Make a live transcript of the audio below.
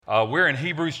We're in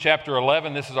Hebrews chapter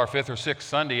 11. This is our fifth or sixth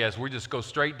Sunday as we just go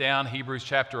straight down Hebrews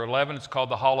chapter 11. It's called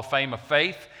the Hall of Fame of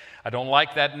Faith. I don't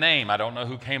like that name. I don't know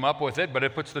who came up with it, but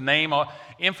it puts the name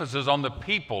emphasis on the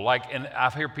people. And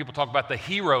I've heard people talk about the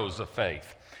heroes of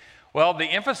faith. Well, the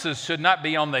emphasis should not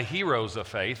be on the heroes of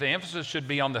faith. The emphasis should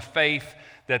be on the faith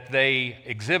that they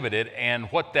exhibited and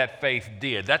what that faith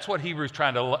did. That's what Hebrews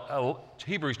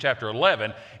chapter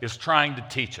 11 is trying to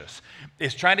teach us.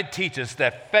 It's trying to teach us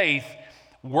that faith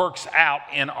works out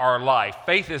in our life.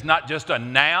 Faith is not just a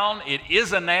noun. It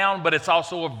is a noun, but it's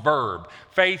also a verb.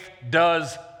 Faith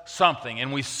does something,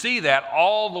 and we see that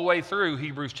all the way through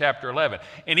Hebrews chapter 11.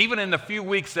 And even in the few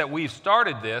weeks that we've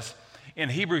started this in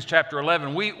Hebrews chapter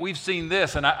 11, we've seen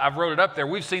this, and I've wrote it up there.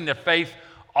 We've seen that faith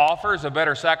offers a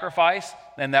better sacrifice,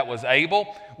 and that was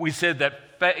Abel. We said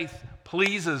that faith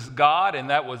pleases God,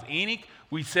 and that was Enoch.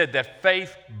 We said that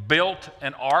faith built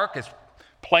an ark. It's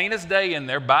plain as day in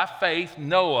there. By faith,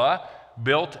 Noah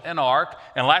built an ark.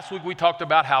 And last week we talked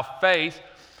about how faith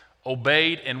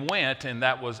obeyed and went, and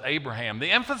that was Abraham. The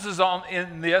emphasis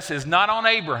in this is not on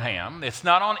Abraham. It's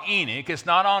not on Enoch. It's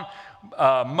not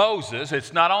on Moses.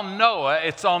 It's not on Noah.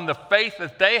 It's on the faith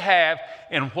that they have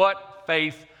and what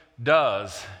faith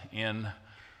does in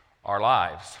our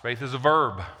lives. Faith is a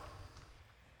verb.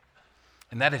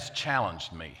 And that has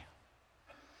challenged me.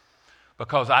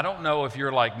 Because I don't know if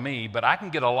you're like me, but I can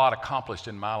get a lot accomplished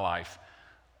in my life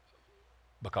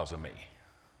because of me.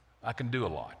 I can do a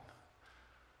lot.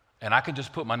 And I can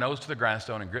just put my nose to the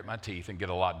grindstone and grit my teeth and get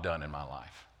a lot done in my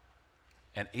life.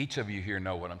 And each of you here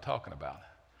know what I'm talking about.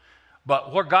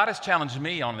 But what God has challenged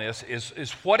me on this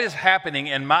is what is happening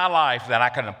in my life that I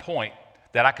can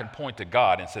point to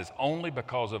God and says, only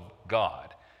because of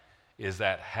God is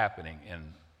that happening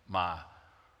in my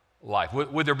life.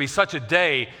 Would there be such a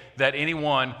day that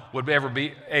anyone would ever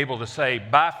be able to say,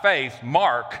 by faith,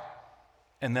 Mark,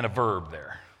 and then a verb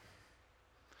there?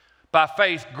 By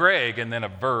faith, Greg, and then a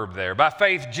verb there. By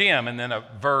faith, Jim, and then a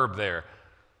verb there.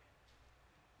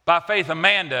 By faith,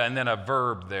 Amanda, and then a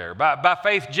verb there. By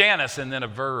faith, Janice, and then a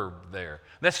verb there.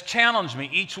 That's challenged me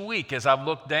each week as I've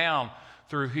looked down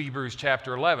through Hebrews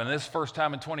chapter 11. This is the first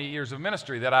time in 20 years of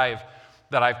ministry that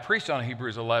I've preached on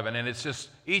Hebrews 11, and it's just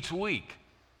each week.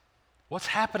 What's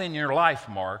happening in your life,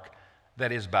 Mark,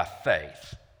 that is by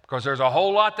faith? Because there's a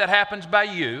whole lot that happens by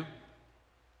you.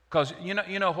 Because you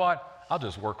know what? I'll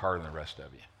just work harder than the rest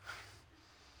of you.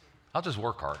 I'll just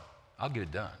work hard. I'll get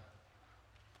it done.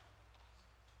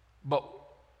 But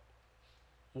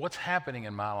what's happening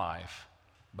in my life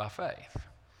by faith?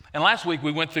 And last week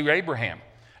we went through Abraham.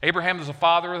 Abraham is the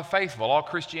father of the faithful. All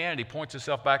Christianity points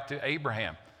itself back to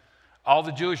Abraham. All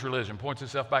the Jewish religion points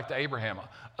itself back to Abraham.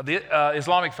 The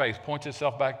Islamic faith points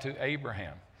itself back to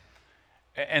Abraham.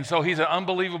 And so he's an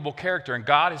unbelievable character, and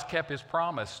God has kept his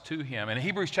promise to him. And in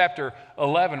Hebrews chapter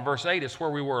 11, verse 8 is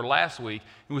where we were last week.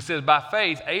 It says, by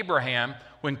faith, Abraham,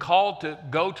 when called to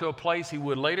go to a place he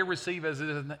would later receive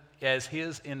as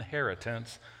his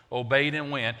inheritance, obeyed and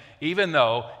went, even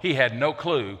though he had no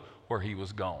clue where he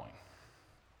was going.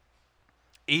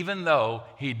 Even though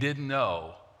he didn't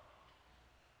know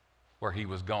where he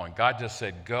was going. God just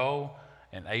said, go,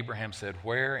 and Abraham said,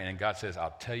 where? And God says,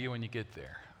 I'll tell you when you get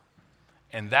there.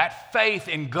 And that faith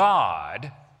in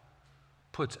God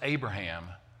puts Abraham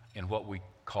in what we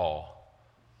call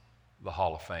the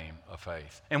Hall of Fame of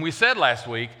faith. And we said last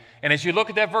week, and as you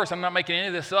look at that verse, I'm not making any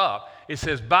of this up, it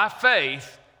says, by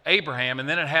faith, Abraham, and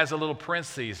then it has a little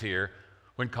parentheses here,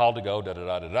 when called to go,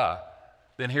 da-da-da-da-da.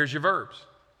 Then here's your verbs.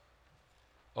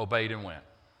 Obeyed and went.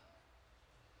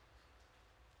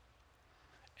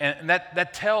 And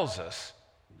that tells us,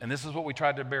 and this is what we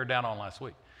tried to bear down on last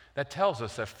week, that tells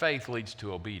us that faith leads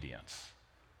to obedience.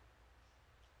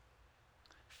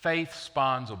 Faith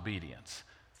spawns obedience.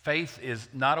 Faith is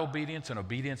not obedience, and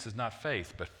obedience is not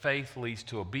faith, but faith leads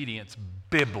to obedience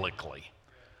biblically.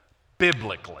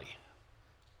 Biblically.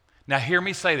 Now, hear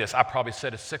me say this. I probably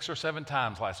said it 6 or 7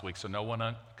 times last week, so no one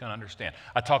can understand.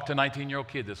 I talked to a 19-year-old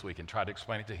kid this week and tried to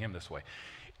explain it to him this way.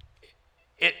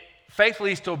 Faith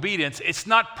leads to obedience. It's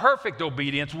not perfect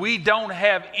obedience. We don't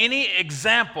have any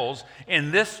examples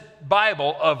in this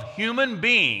Bible of human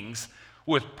beings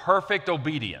with perfect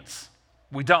obedience.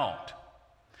 We don't.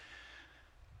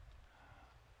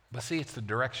 But see, it's the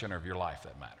direction of your life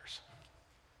that matters.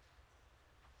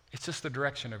 It's just the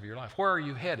direction of your life. Where are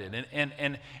you headed?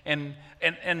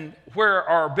 And where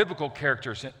are biblical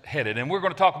characters headed? And we're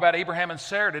going to talk about Abraham and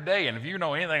Sarah today. And if you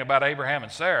know anything about Abraham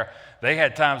and Sarah, they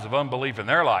had times of unbelief in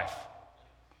their life.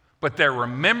 But they're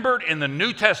remembered in the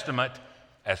New Testament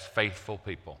as faithful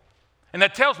people. And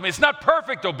that tells me it's not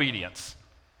perfect obedience.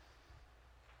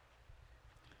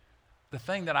 the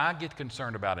thing that I get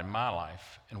concerned about in my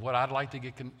life, and what I'd like to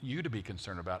get you to be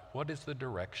concerned about, what is the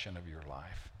direction of your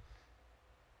life?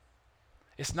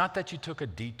 It's not that you took a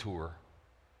detour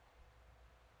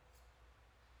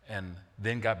and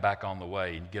then got back on the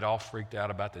way and get all freaked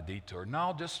out about the detour.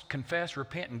 No, just confess,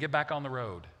 repent, and get back on the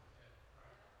road.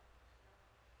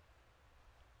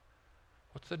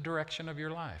 What's the direction of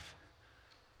your life?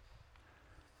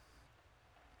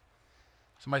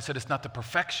 Somebody said it's not the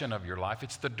perfection of your life,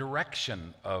 it's the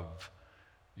direction of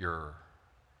your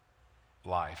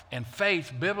life. And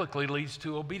faith biblically leads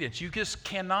to obedience. You just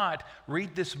cannot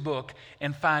read this book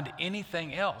and find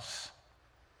anything else.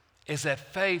 Is that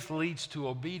faith leads to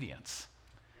obedience.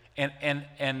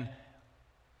 And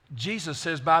Jesus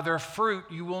says, by their fruit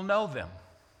you will know them.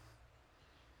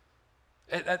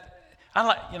 I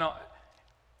like,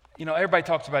 everybody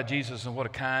talks about Jesus and what a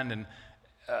kind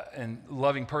and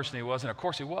loving person he was, and of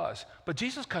course he was. But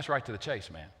Jesus cuts right to the chase,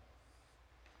 man.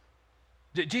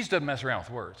 Jesus doesn't mess around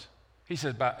with words. He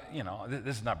says,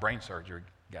 this is not brain surgery,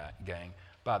 gang.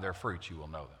 By their fruits you will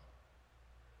know them.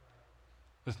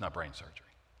 This is not brain surgery.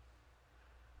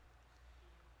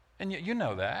 And you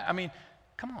know that. I mean,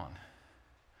 come on.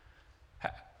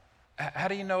 How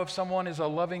do you know if someone is a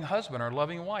loving husband or a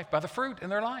loving wife? By the fruit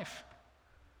in their life.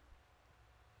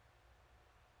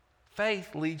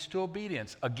 Faith leads to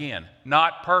obedience. Again,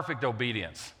 not perfect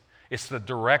obedience. It's the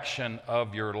direction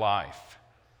of your life.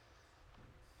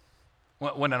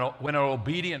 When an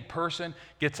obedient person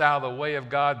gets out of the way of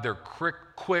God, they're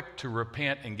quick to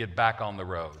repent and get back on the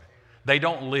road. They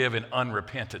don't live in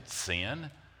unrepentant sin.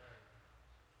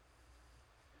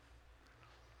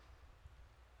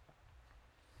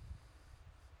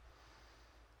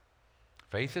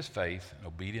 Faith is faith, and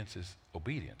obedience is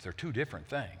obedience. They're two different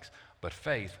things, but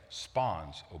faith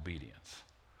spawns obedience.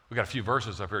 We got a few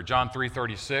verses up here. John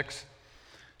 3:36.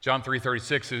 John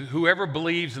 3:36 is, whoever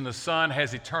believes in the Son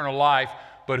has eternal life,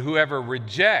 but whoever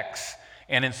rejects,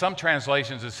 and in some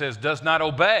translations it says does not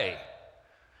obey.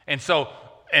 And so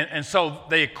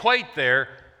they equate there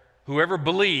whoever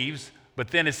believes, but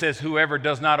then it says whoever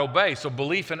does not obey. So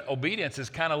belief and obedience is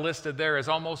kind of listed there as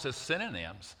almost as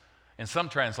synonyms in some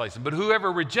translations. But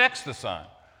whoever rejects the Son,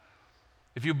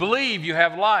 if you believe, you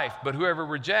have life, but whoever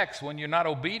rejects, when you're not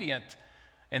obedient,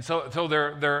 and so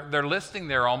they're listing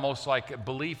there almost like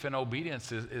belief and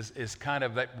obedience is kind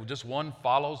of that, just one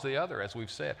follows the other, as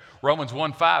we've said. Romans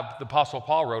 1:5, the Apostle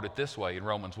Paul wrote it this way in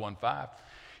Romans 1:5.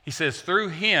 He says, through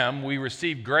him we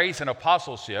receive grace and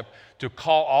apostleship to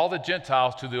call all the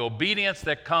Gentiles to the obedience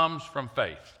that comes from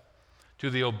faith. To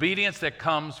the obedience that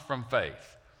comes from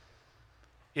faith.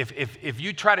 If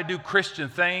you try to do Christian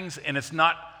things and it's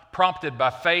not prompted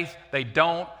by faith, they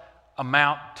don't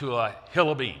amount to a hill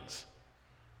of beans.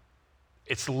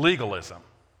 It's legalism.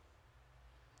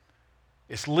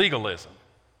 It's legalism.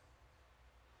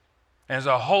 And there's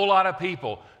a whole lot of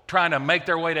people trying to make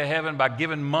their way to heaven by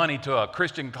giving money to a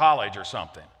Christian college or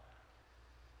something.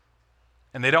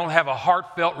 And they don't have a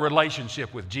heartfelt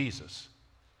relationship with Jesus.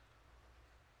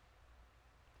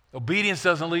 Obedience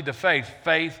doesn't lead to faith.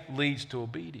 Faith leads to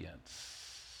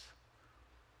obedience.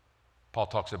 Paul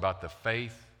talks about the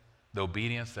faith, the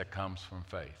obedience that comes from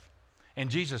faith. And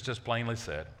Jesus just plainly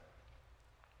said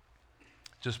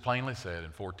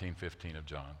in 14:15 of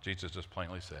John, Jesus just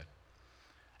plainly said,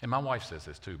 and my wife says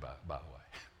this too, by the way.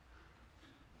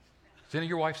 Does any of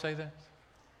your wife say this?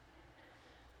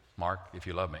 Mark, if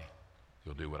you love me,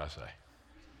 you'll do what I say.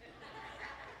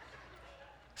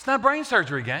 It's not brain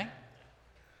surgery, gang.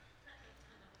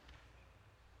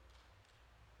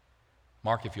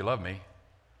 Mark, if you love me,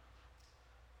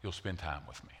 you'll spend time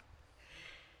with me.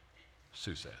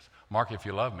 Sue says, Mark, if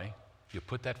you love me, you'll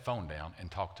put that phone down and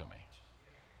talk to me.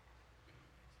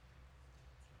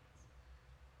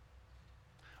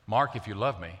 Mark, if you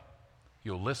love me,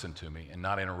 you'll listen to me and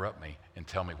not interrupt me and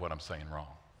tell me what I'm saying wrong.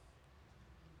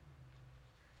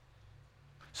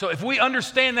 So if we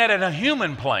understand that at a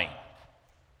human plane,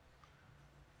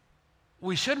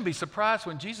 we shouldn't be surprised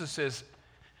when Jesus says,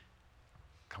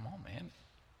 come on, man.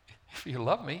 If you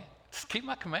love me, just keep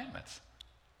my commandments.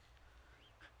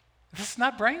 This is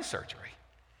not brain surgery.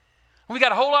 We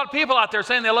got a whole lot of people out there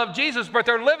saying they love Jesus, but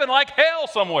they're living like hell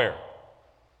somewhere.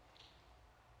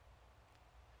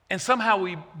 And somehow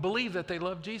we believe that they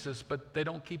love Jesus, but they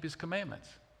don't keep his commandments.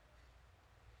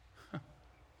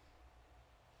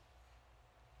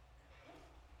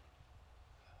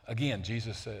 Again,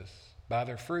 Jesus says, by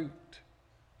their fruit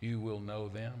you will know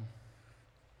them.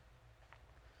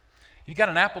 You got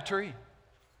an apple tree.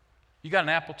 You got an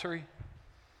apple tree,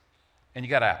 and you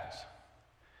got apples.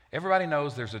 Everybody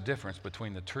knows there's a difference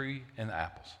between the tree and the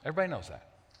apples. Everybody knows that.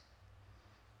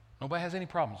 Nobody has any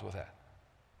problems with that.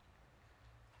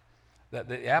 That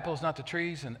the apple is not the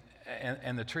trees,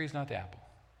 and the tree is not the apple.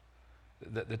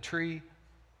 The tree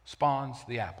spawns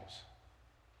the apples.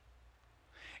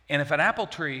 And if an apple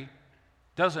tree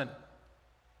doesn't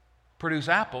produce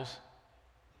apples,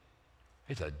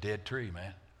 it's a dead tree,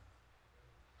 man.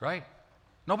 Right?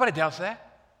 Nobody doubts that.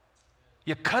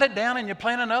 You cut it down and you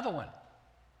plant another one.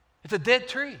 It's a dead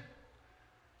tree.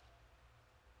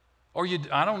 Or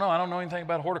I don't know anything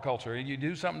about horticulture. You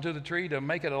do something to the tree to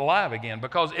make it alive again.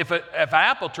 Because if an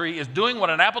apple tree is doing what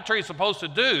an apple tree is supposed to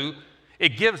do,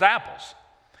 it gives apples.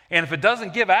 And if it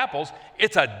doesn't give apples,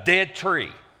 it's a dead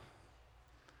tree.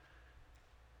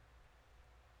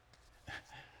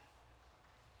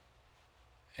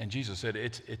 And Jesus said,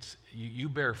 you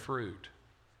bear fruit.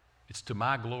 It's to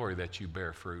my glory that you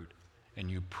bear fruit. And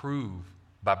you prove,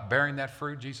 by bearing that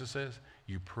fruit, Jesus says,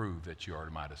 you prove that you are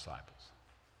my disciples.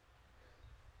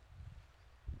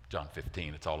 John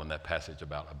 15, it's all in that passage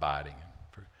about abiding.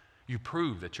 You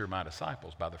prove that you're my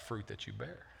disciples by the fruit that you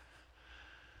bear.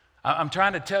 I'm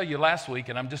trying to tell you last week,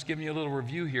 and I'm just giving you a little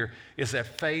review here, is that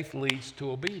faith leads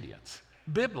to obedience,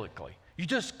 biblically. You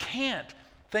just can't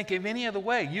think of any other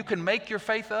way. You can make your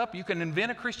faith up. You can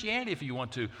invent a Christianity if you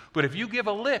want to. But if you give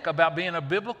a lick about being a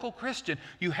biblical Christian,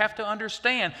 you have to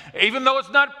understand, even though it's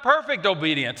not perfect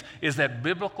obedience, is that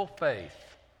biblical faith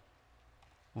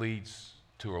leads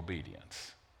to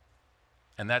obedience.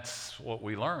 And that's what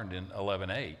we learned in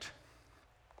 11:8.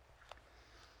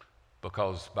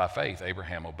 Because by faith,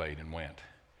 Abraham obeyed and went,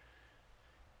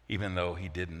 even though he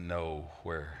didn't know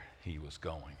where he was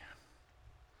going.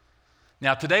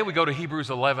 Now, today we go to Hebrews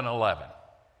 11:11.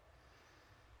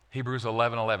 Hebrews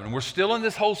 11:11. We're still in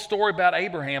this whole story about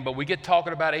Abraham, but we get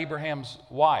talking about Abraham's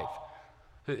wife,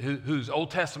 whose Old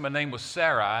Testament name was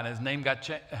Sarah, and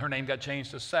her name got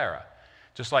changed to Sarah.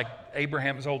 Just like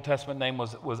Abraham's Old Testament name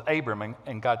was Abram,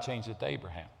 and God changed it to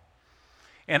Abraham.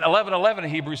 And 11:11 in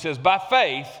Hebrews says, by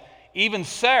faith, even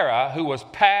Sarah, who was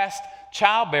past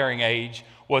childbearing age,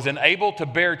 was enabled to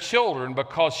bear children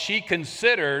because she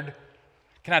considered.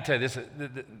 Can I tell you,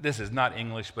 this is not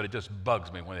English, but it just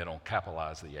bugs me when they don't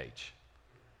capitalize the H.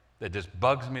 That just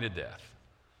bugs me to death.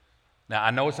 Now,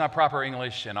 I know it's not proper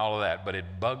English and all of that, but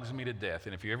it bugs me to death.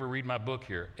 And if you ever read my book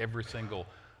here, every single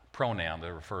pronoun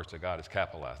that refers to God is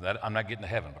capitalized. I'm not getting to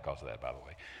heaven because of that, by the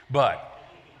way. But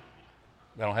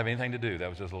that don't have anything to do. That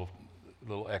was just a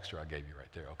little extra I gave you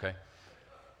right there, okay?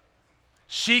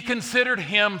 She considered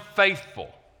him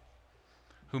faithful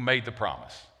who made the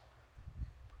promise.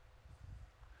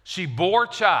 She bore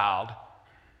child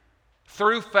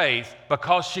through faith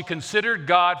because she considered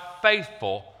God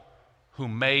faithful who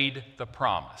made the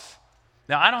promise.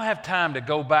 Now, I don't have time to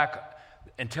go back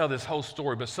and tell this whole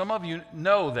story, but some of you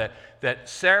know that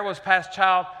Sarah was past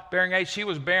childbearing age. She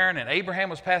was barren, and Abraham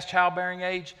was past childbearing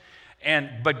age.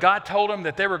 But God told them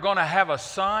that they were going to have a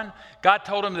son. God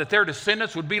told them that their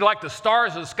descendants would be like the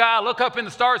stars of the sky. Look up in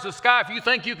the stars of the sky. If you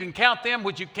think you can count them,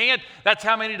 which you can't, that's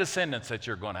how many descendants that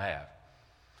you're going to have.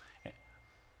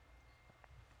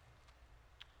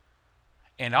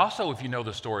 And also, if you know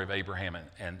the story of Abraham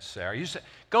and Sarah,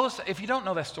 if you don't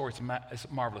know that story, it's a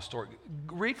marvelous story.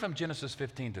 Read from Genesis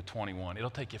 15 to 21.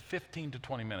 It'll take you 15 to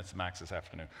 20 minutes max this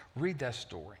afternoon. Read that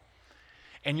story.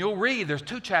 And you'll read, there's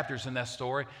 2 chapters in that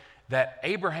story, that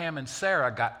Abraham and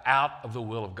Sarah got out of the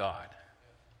will of God.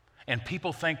 And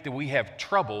people think that we have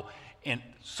trouble,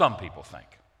 some people think,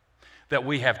 that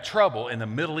we have trouble in the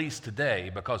Middle East today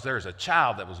because there's a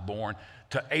child that was born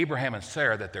to Abraham and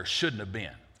Sarah that there shouldn't have been.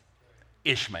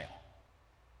 Ishmael.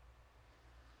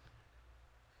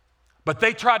 But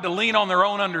they tried to lean on their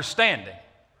own understanding.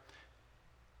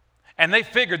 And they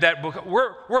figured that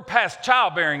we're past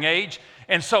childbearing age,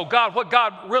 and so what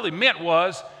God really meant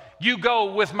was, you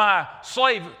go with my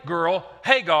slave girl,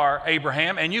 Hagar,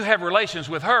 Abraham, and you have relations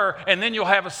with her, and then you'll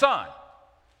have a son.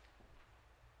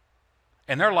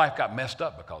 And their life got messed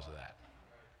up because of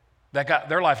that.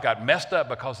 Their life got messed up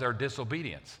because of their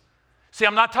disobedience. See,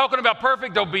 I'm not talking about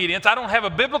perfect obedience. I don't have a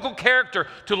biblical character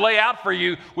to lay out for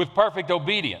you with perfect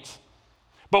obedience.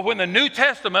 But when the New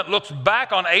Testament looks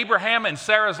back on Abraham and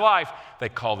Sarah's life, they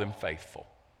call them faithful.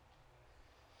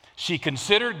 She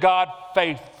considered God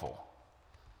faithful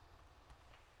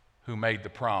who made the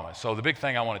promise. So the big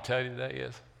thing I want to tell you today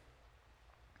is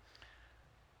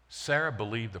Sarah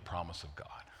believed the promise of God.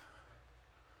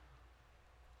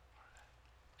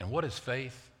 And what is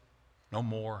faith? No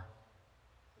more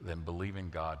than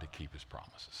believing God to keep his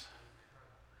promises.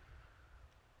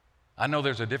 I know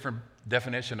there's a different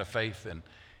definition of faith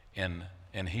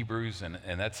in Hebrews, and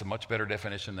that's a much better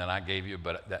definition than I gave you,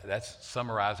 but that's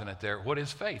summarizing it there. What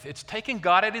is faith? It's taking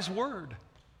God at his word.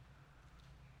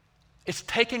 It's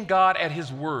taking God at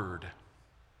his word.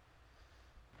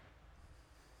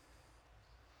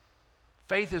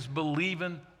 Faith is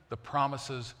believing the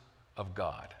promises of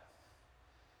God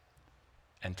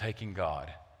and taking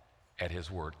God at his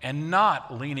word and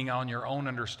not leaning on your own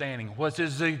understanding, which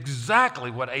is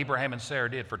exactly what Abraham and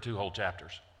Sarah did for 2 whole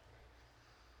chapters.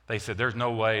 They said, there's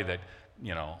no way that,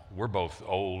 we're both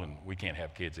old and we can't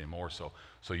have kids anymore, so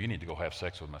you need to go have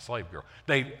sex with my slave girl.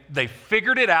 They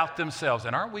figured it out themselves,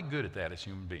 and aren't we good at that as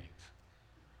human beings?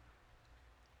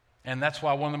 And that's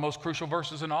why one of the most crucial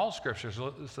verses in all Scriptures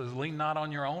says, lean not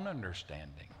on your own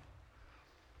understanding.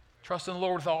 Trust in the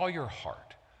Lord with all your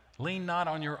heart. Lean not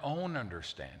on your own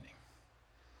understanding.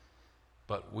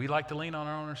 But we like to lean on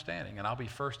our own understanding, and I'll be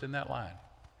first in that line.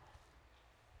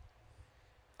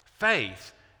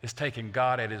 Faith is taking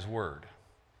God at his word.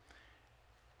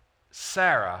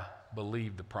 Sarah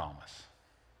believed the promise.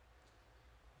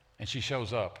 And she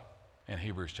shows up in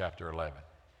Hebrews chapter 11,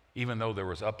 even though there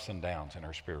was ups and downs in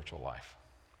her spiritual life.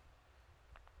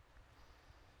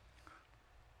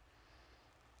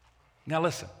 Now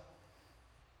listen.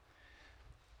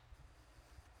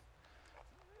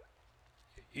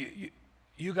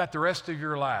 You got the rest of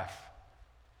your life,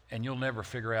 and you'll never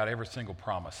figure out every single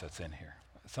promise that's in here.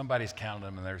 Somebody's counted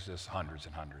them, and there's just hundreds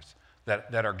and hundreds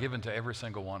that are given to every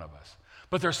single one of us.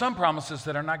 But there are some promises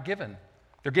that are not given.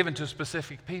 They're given to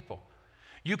specific people.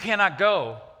 You cannot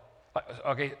go,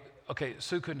 okay,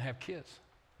 Sue couldn't have kids.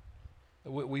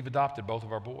 We've adopted both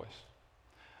of our boys.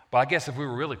 But I guess if we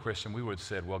were really Christian, we would have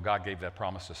said, well, God gave that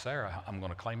promise to Sarah. I'm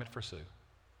going to claim it for Sue.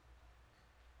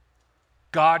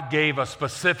 God gave a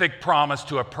specific promise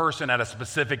to a person at a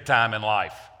specific time in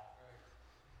life.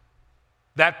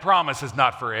 That promise is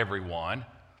not for everyone.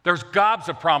 There's gobs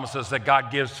of promises that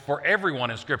God gives for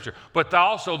everyone in Scripture, but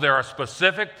also there are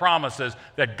specific promises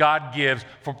that God gives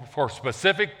for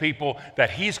specific people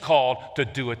that he's called to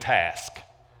do a task.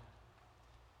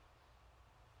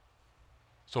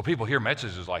 So people hear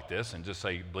messages like this and just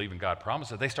say, believe in God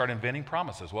promises. They start inventing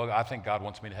promises. Well, I think God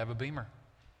wants me to have a Beamer.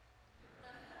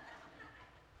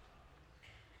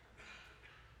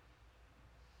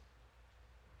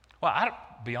 Well,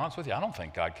 be honest with you, I don't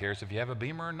think God cares if you have a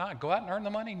Beamer or not. Go out and earn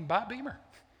the money and buy a Beamer.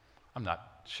 I'm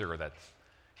not sure that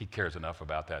he cares enough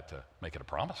about that to make it a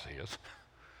promise he is.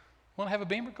 Want to have a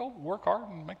Beamer? Go work hard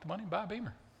and make the money and buy a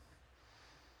Beamer.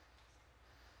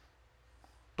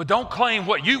 But don't claim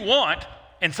what you want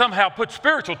and somehow put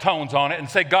spiritual tones on it and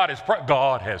say God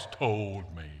has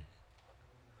told me.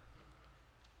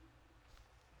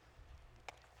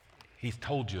 He's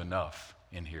told you enough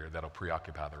in here that'll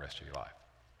preoccupy the rest of your life.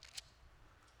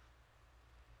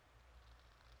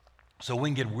 So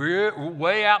we can get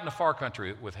way out in the far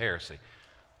country with heresy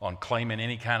on claiming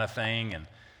any kind of thing, and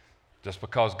just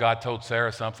because God told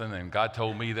Sarah something and God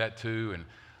told me that too, and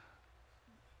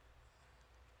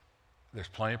there's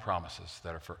plenty of promises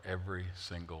that are for every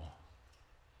single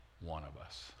one of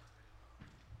us.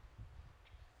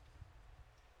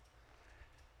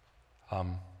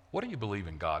 What do you believe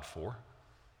in God for?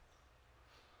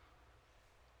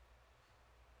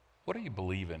 What do you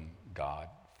believe in God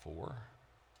for?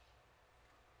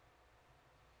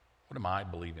 What am I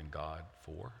believing God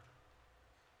for?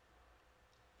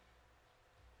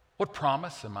 What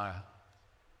promise am I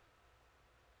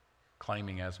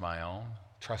claiming as my own,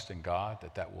 trusting God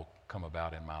that will come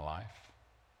about in my life?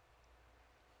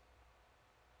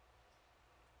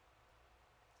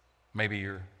 Maybe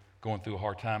you're going through a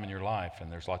hard time in your life and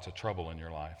there's lots of trouble in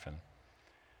your life, and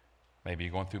maybe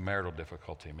you're going through marital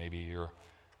difficulty. Maybe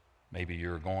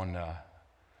you're going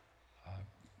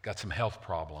got some health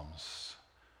problems.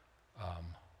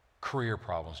 Career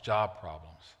problems, job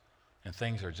problems, and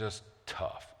things are just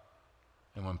tough.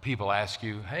 And when people ask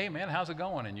you, hey man, how's it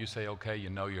going? And you say, okay,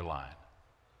 you know you're lying.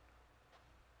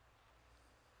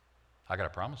 I got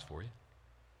a promise for you.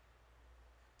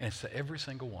 And it's to every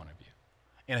single one of you.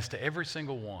 And it's to every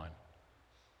single one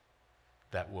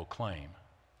that will claim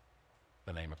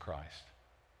the name of Christ.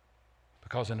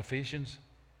 Because in Ephesians,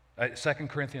 2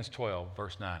 Corinthians 12,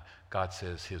 verse 9, God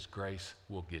says his grace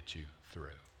will get you through.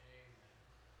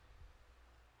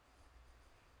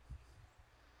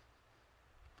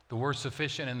 The word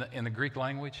sufficient in the Greek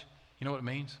language, you know what it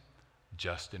means?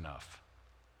 Just enough.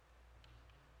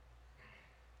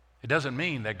 It doesn't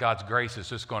mean that God's grace is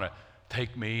just going to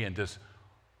take me and just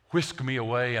whisk me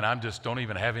away and I just don't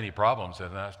even have any problems.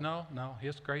 No,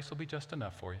 his grace will be just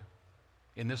enough for you.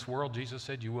 In this world, Jesus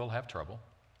said you will have trouble,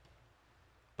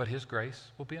 but his grace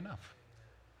will be enough.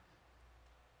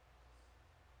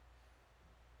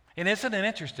 And isn't it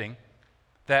interesting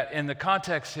that in the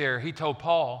context here, he told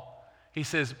Paul, he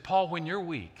says, Paul, when you're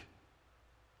weak,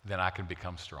 then I can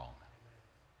become strong.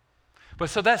 But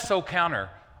so that's so counter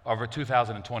of a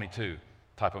 2022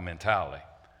 type of mentality.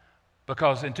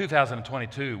 Because in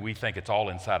 2022, we think it's all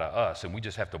inside of us, and we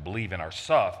just have to believe in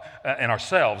ourselves,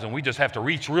 and we just have to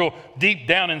reach real deep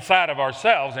down inside of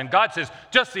ourselves. And God says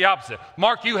just the opposite.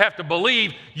 Mark, you have to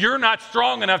believe you're not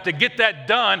strong enough to get that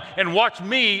done, and watch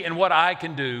me and what I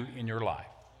can do in your life.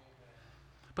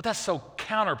 But that's so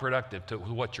counterproductive to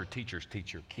what your teachers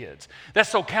teach your kids. That's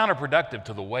so counterproductive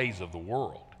to the ways of the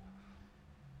world.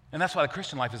 And that's why the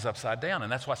Christian life is upside down, and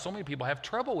that's why so many people have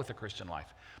trouble with the Christian life,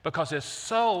 because it's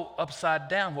so upside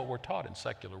down what we're taught in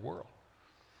secular world.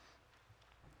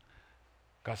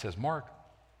 God says, Mark,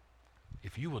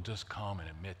 if you will just come and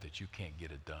admit that you can't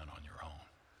get it done on your own,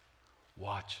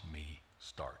 watch me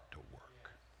start to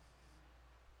work.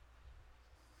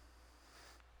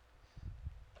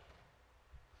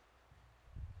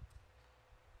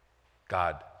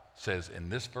 God says in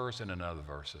this verse and in other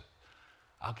verses,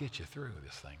 I'll get you through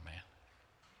this thing, man.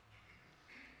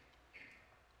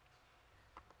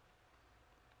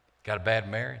 Got a bad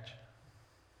marriage?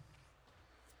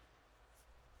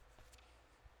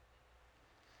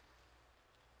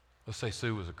 Let's say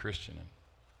Sue was a Christian and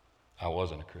I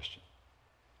wasn't a Christian.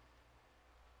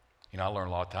 You know, I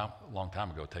learned a long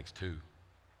time ago, it takes two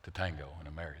to tango in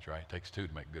a marriage, right? It takes two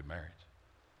to make a good marriage.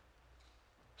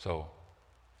 So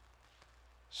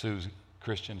Sue's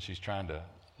Christian, she's trying to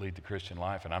lead the Christian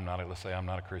life, and let's say I'm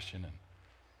not a Christian, and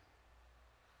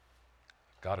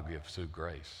God will give Sue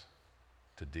grace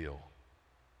to deal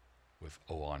with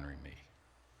honoring me.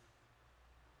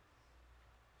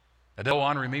 Now, no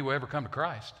honoring me will ever come to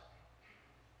Christ,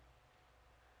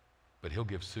 but he'll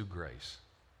give Sue grace.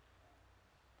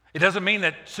 It doesn't mean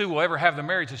that Sue will ever have the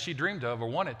marriage that she dreamed of or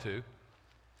wanted to.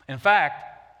 In fact,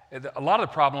 a lot of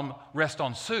the problem rests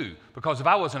on Sue, because if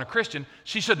I wasn't a Christian,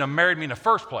 she shouldn't have married me in the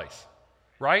first place,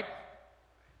 right?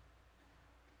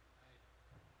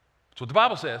 That's what the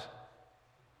Bible says.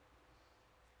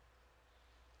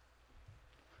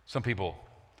 Some people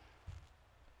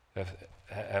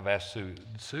have asked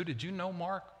Sue, did you know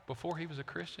Mark before he was a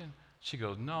Christian? She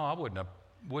goes, no, I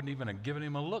wouldn't even have given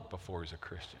him a look before he was a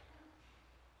Christian.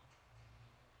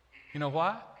 You know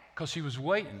why? Because she was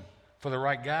waiting for the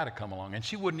right guy to come along. And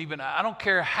she wouldn't even, I don't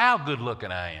care how good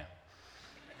looking I am.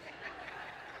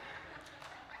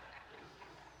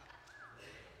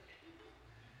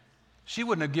 She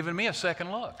wouldn't have given me a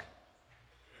second look,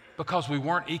 because we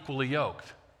weren't equally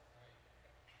yoked.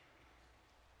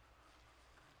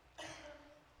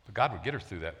 But God would get her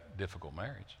through that difficult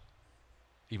marriage,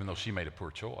 even though she made a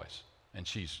poor choice. And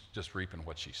she's just reaping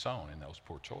what she's sown in those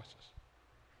poor choices.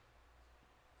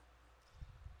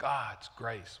 God's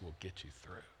grace will get you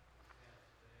through.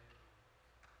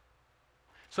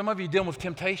 Some of you deal with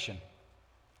temptation,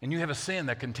 and you have a sin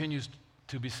that continues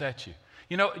to beset you.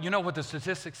 You know what the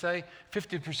statistics say?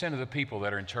 50% of the people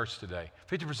that are in church today,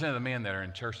 50% of the men that are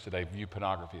in church today view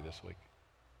pornography this week.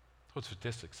 That's what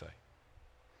statistics say.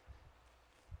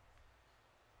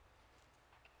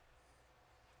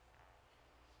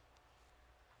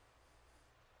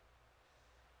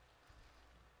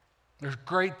 There's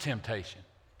great temptation.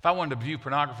 If I wanted to view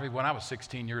pornography when I was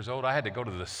 16 years old, I had to go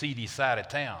to the seedy side of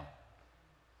town.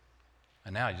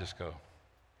 And now you just go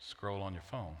scroll on your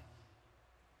phone.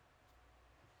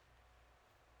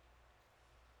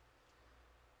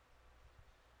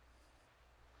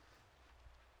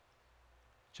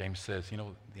 James says,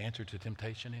 the answer to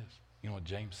temptation is, you know what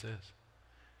James says?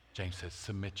 James says,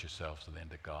 submit yourselves then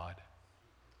to God.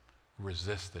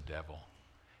 Resist the devil,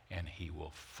 and he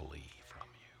will flee from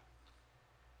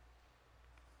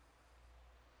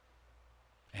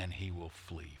you. And he will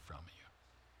flee from you.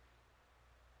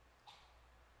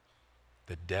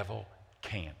 The devil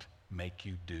can't make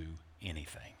you do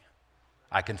anything.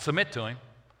 I can submit to him.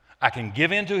 I can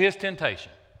give in to his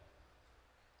temptation.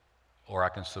 Or I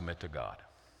can submit to God.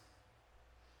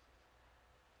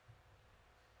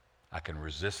 I can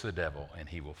resist the devil and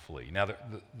he will flee. Now,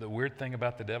 the weird thing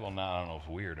about the devil, now I don't know if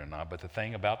it's weird or not, but the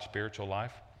thing about spiritual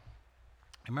life,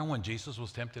 remember when Jesus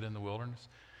was tempted in the wilderness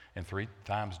and 3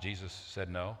 times Jesus said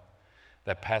no?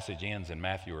 That passage ends in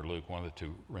Matthew or Luke, one of the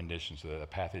 2 renditions of that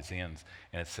passage ends,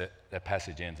 and that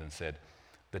passage ends and said,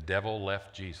 the devil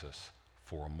left Jesus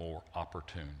for a more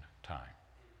opportune time.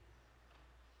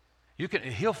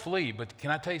 He'll flee, but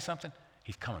can I tell you something?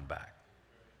 He's coming back.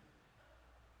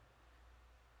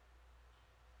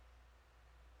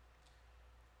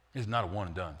 It's not a one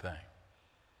and done thing.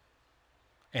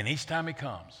 And each time he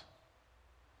comes,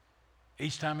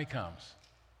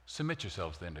 submit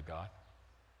yourselves then to God.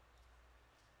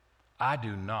 I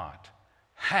do not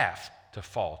have to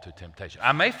fall to temptation.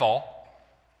 I may fall,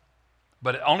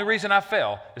 but the only reason I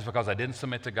fell is because I didn't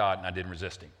submit to God and I didn't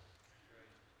resist him.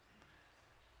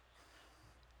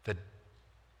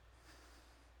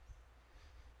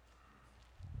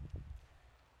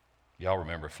 Y'all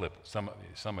remember some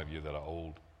of you that are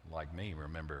old like me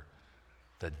remember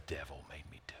the devil made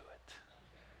me do it.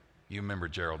 You remember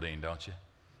Geraldine, don't you?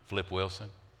 Flip Wilson.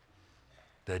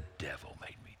 The devil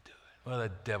made me do it. Well,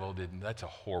 the devil didn't. That's a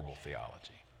horrible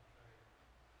theology.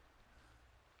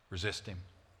 Resist him.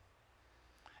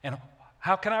 And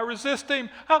how can I resist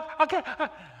him? How can I?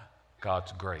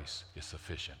 God's grace is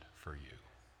sufficient for you.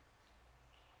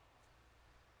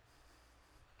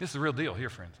 This is the real deal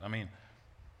here, friends. I mean,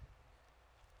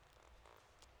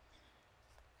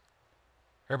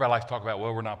 everybody likes to talk about,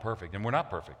 well, we're not perfect, and we're not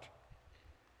perfect.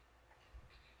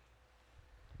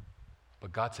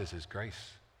 But God says his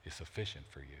grace is sufficient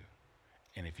for you.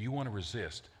 And if you want to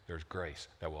resist, there's grace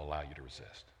that will allow you to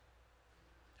resist.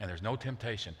 And there's no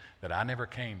temptation that I never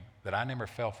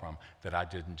fell from, that I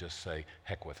didn't just say,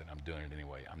 heck with it, I'm doing it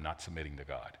anyway. I'm not submitting to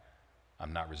God.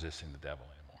 I'm not resisting the devil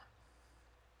anymore.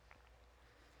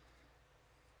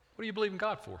 What do you believe in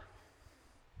God for?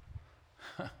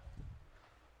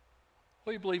 What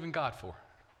do you believe in God for?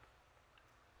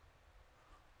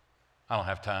 I don't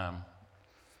have time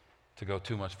to go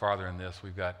too much farther in this.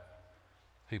 We've got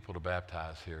people to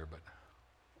baptize here, but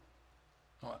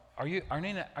are you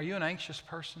an anxious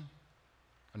person?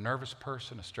 A nervous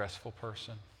person? A stressful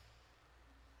person?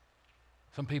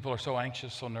 Some people are so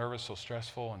anxious, so nervous, so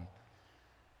stressful, and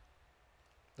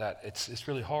that it's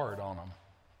really hard on them.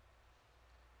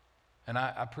 And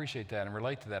I appreciate that and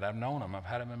relate to that. I've known them. I've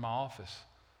had them in my office.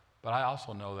 But I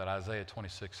also know that Isaiah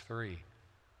 26:3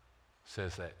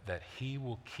 says that he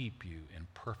will keep you in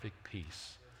perfect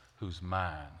peace, whose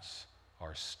minds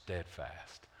are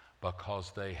steadfast,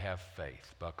 because they have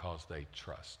faith, because they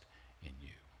trust in you.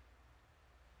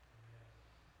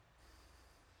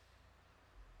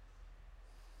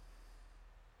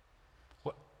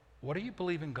 What do you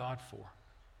believe in God for?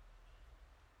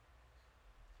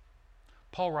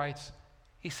 Paul writes,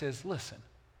 he says, listen,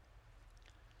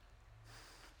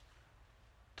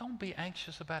 don't be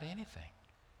anxious about anything.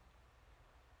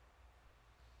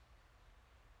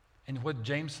 And what did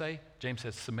James say? James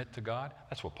says, submit to God.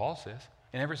 That's what Paul says.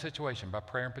 In every situation, by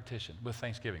prayer and petition, with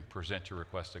thanksgiving, present your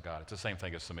request to God. It's the same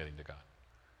thing as submitting to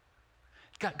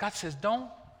God. God says, don't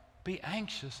be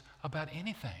anxious about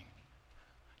anything.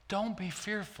 Don't be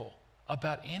fearful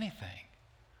about anything.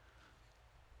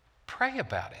 Pray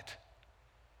about it.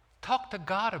 Talk to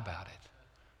God about it.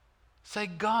 Say,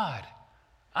 God,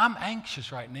 I'm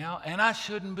anxious right now, and I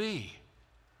shouldn't be.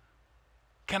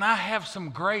 Can I have some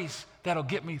grace that'll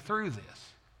get me through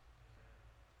this?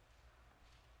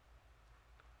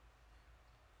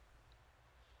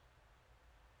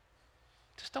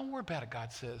 Just don't worry about it,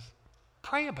 God says.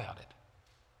 Pray about it.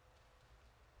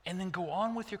 And then go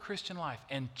on with your Christian life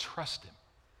and trust him.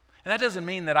 And that doesn't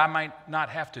mean that I might not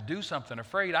have to do something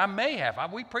afraid. I may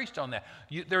have. We preached on that.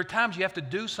 There are times you have to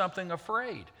do something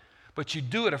afraid. But you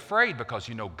do it afraid because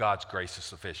you know God's grace is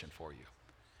sufficient for you.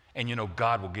 And you know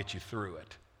God will get you through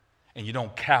it. And you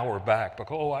don't cower back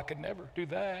because, oh, I could never do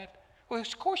that. Well,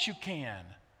 of course you can.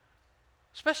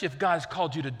 Especially if God's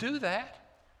called you to do that.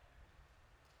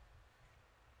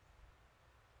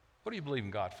 What do you believe in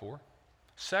God for?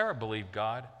 Sarah believed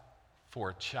God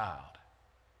for a child.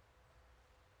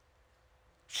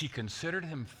 She considered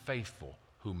him faithful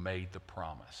who made the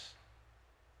promise.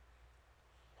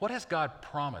 What has God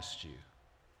promised you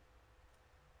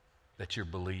that you're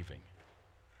believing?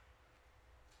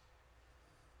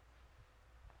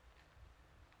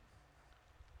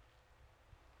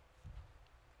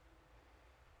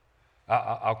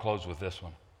 I'll close with this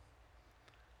one.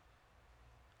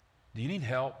 Do you need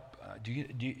help?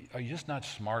 Are you just not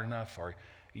smart enough, or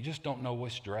you just don't know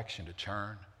which direction to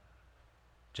turn?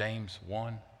 James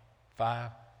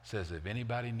 1:5 says, if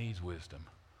anybody needs wisdom,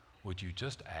 would you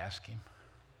just ask him?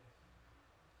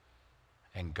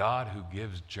 And God, who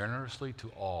gives generously to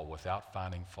all without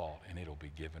finding fault, and it'll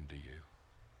be given to you.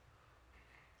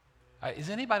 Is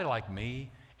anybody like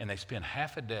me, and they spend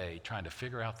half a day trying to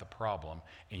figure out the problem,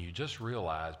 and you just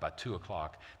realize by 2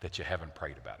 o'clock that you haven't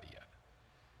prayed about it yet?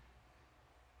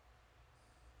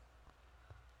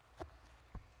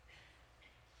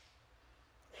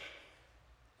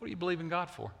 What do you believe in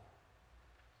God for?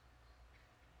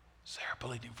 Sarah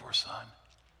believed him for a son.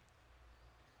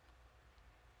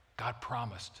 God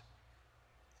promised,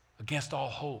 against all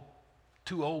hope,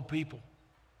 2 old people.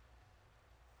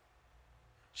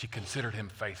 She considered him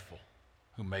faithful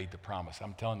who made the promise.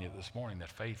 I'm telling you this morning that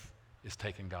faith is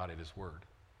taking God at his word.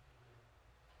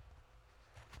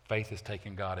 Faith is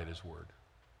taking God at his word.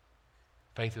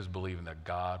 Faith is believing that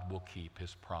God will keep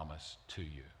his promise to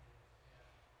you.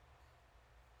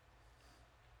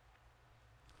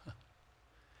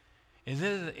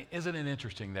 Isn't it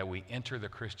interesting that we enter the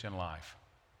Christian life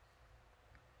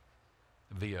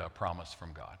via a promise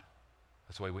from God?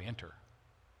 That's the way we enter.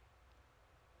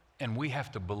 And we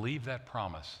have to believe that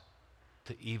promise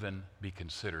to even be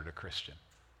considered a Christian.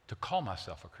 To call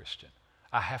myself a Christian,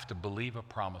 I have to believe a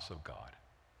promise of God.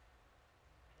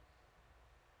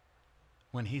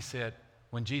 When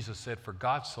Jesus said, "For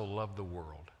God so loved the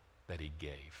world that he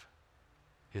gave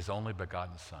his only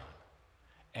begotten Son,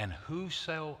 and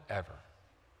whosoever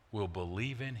will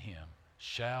believe in him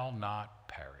shall not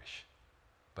perish,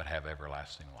 but have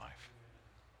everlasting life."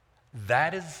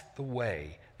 That is the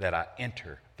way that I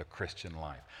enter the Christian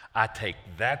life. I take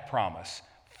that promise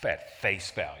at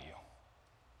face value.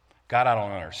 God, I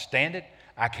don't understand it.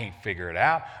 I can't figure it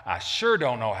out. I sure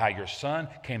don't know how your Son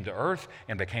came to earth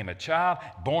and became a child,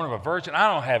 born of a virgin. I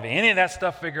don't have any of that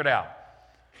stuff figured out.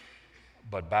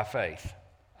 But by faith,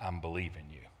 I'm believing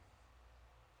you.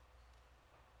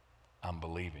 I'm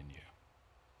believing you.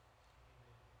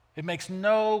 It makes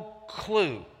no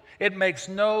clue. It makes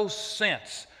no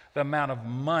sense the amount of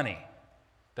money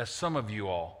that some of you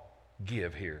all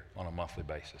give here on a monthly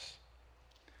basis.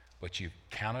 But you've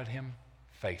counted him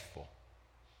faithful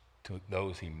to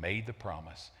those he made the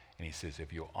promise. And he says,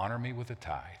 if you'll honor me with a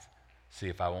tithe, see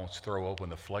if I won't throw open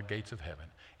the floodgates of heaven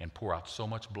and pour out so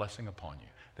much blessing upon you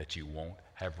that you won't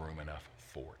have room enough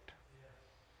for it.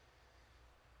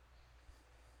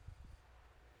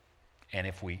 And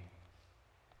if we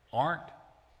aren't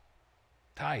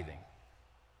tithing,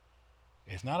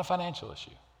 it's not a financial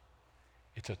issue.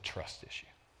 It's a trust issue.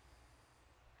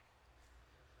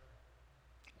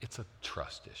 It's a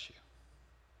trust issue.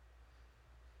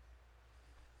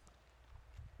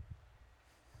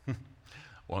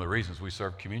 One of the reasons we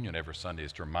serve communion every Sunday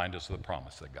is to remind us of the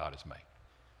promise that God has made.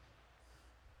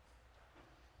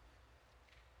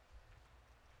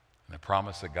 And the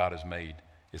promise that God has made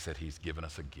is that he's given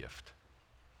us a gift.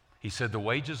 He said the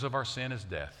wages of our sin is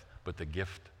death, but the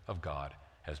gift of God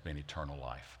has been eternal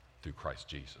life through Christ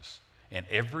Jesus. And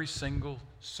every single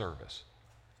service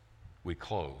we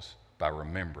close by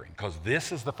remembering, because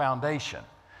this is the foundation.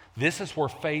 This is where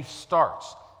faith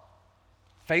starts.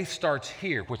 Faith starts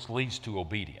here, which leads to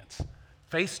obedience.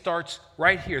 Faith starts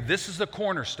right here. This is the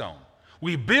cornerstone.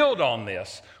 We build on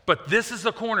this, but this is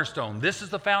the cornerstone. This is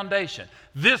the foundation.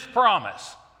 This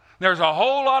promise. There's a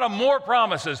whole lot of more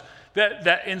promises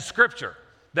that in Scripture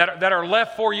that are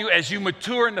left for you as you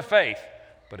mature in the faith,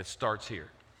 but it starts here.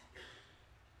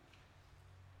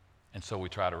 And so we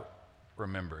try to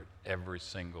remember it every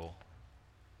single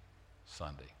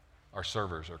Sunday. Our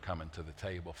servers are coming to the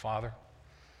table. Father,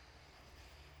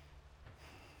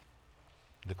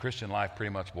 the Christian life pretty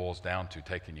much boils down to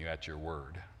taking you at your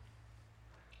word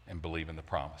and believing the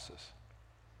promises.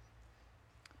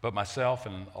 But myself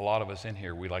and a lot of us in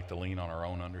here, we like to lean on our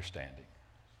own understanding.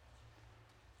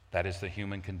 That is the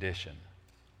human condition.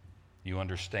 You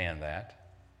understand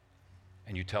that,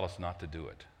 and you tell us not to do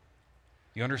it.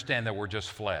 You understand that we're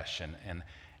just flesh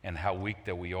and how weak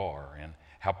that we are and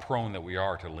how prone that we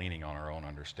are to leaning on our own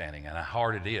understanding and how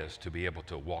hard it is to be able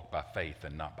to walk by faith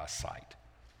and not by sight.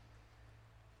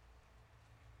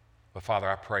 But Father,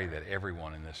 I pray that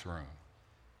everyone in this room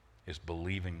is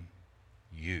believing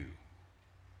you.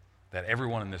 That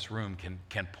everyone in this room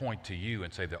can point to you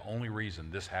and say the only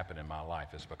reason this happened in my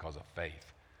life is because of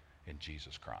faith in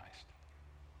Jesus Christ.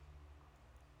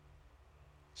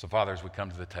 So Father, as we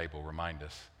come to the table, remind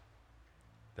us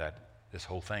that this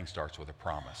whole thing starts with a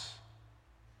promise.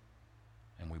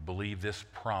 And we believe this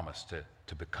promise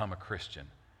to become a Christian.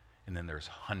 And then there's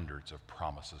hundreds of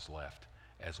promises left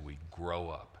as we grow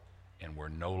up. And we're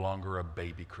no longer a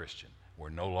baby Christian. We're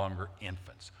no longer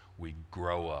infants. We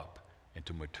grow up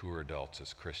into mature adults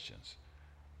as Christians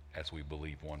as we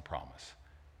believe one promise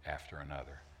after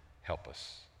another. Help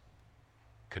us,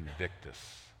 convict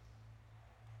us,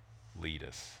 lead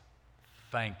us.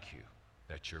 Thank you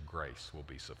that your grace will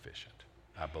be sufficient.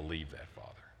 I believe that,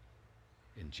 Father.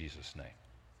 In Jesus' name,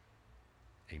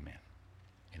 amen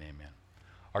and amen.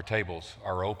 Our tables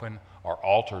are open. Our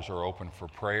altars are open for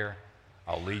prayer.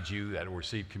 I'll lead you that will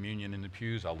receive communion in the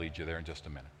pews. I'll lead you there in just a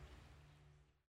minute.